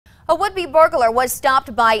A would-be burglar was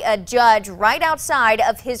stopped by a judge right outside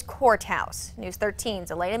of his courthouse. News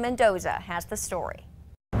 13's Elena Mendoza has the story.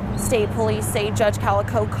 State police say Judge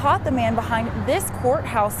Calico caught the man behind this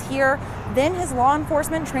courthouse here. Then his law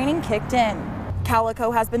enforcement training kicked in.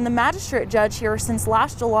 Calico has been the magistrate judge here since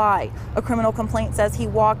last July. A criminal complaint says he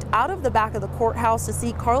walked out of the back of the courthouse to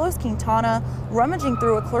see Carlos Quintana rummaging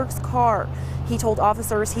through a clerk's car. He told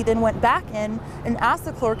officers he then went back in and asked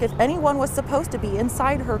the clerk if anyone was supposed to be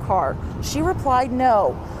inside her car. She replied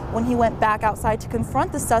no. When he went back outside to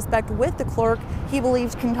confront the suspect with the clerk, he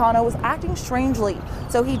believed Quintana was acting strangely,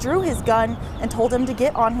 so he drew his gun and told him to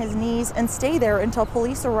get on his knees and stay there until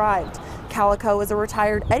police arrived. Calico is a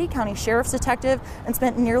retired Eddy County Sheriff's detective and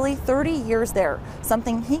spent nearly 30 years there,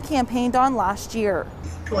 something he campaigned on last year.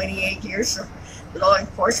 28 years of law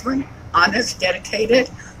enforcement, honest, dedicated,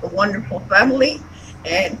 a wonderful family,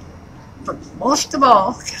 and for most of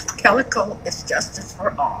all, Calico is justice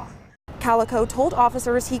for all. Calico told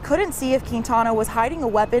officers he couldn't see if Quintana was hiding a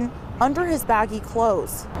weapon under his baggy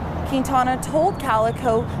clothes. Quintana told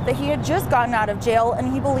Calico that he had just gotten out of jail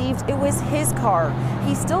and he believed it was his car.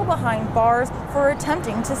 He's still behind bars for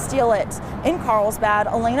attempting to steal it. In Carlsbad,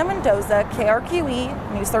 Elena Mendoza,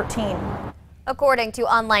 KRQE, News 13. According to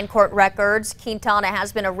online court records, Quintana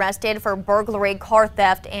has been arrested for burglary, car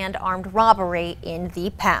theft, and armed robbery in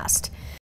the past.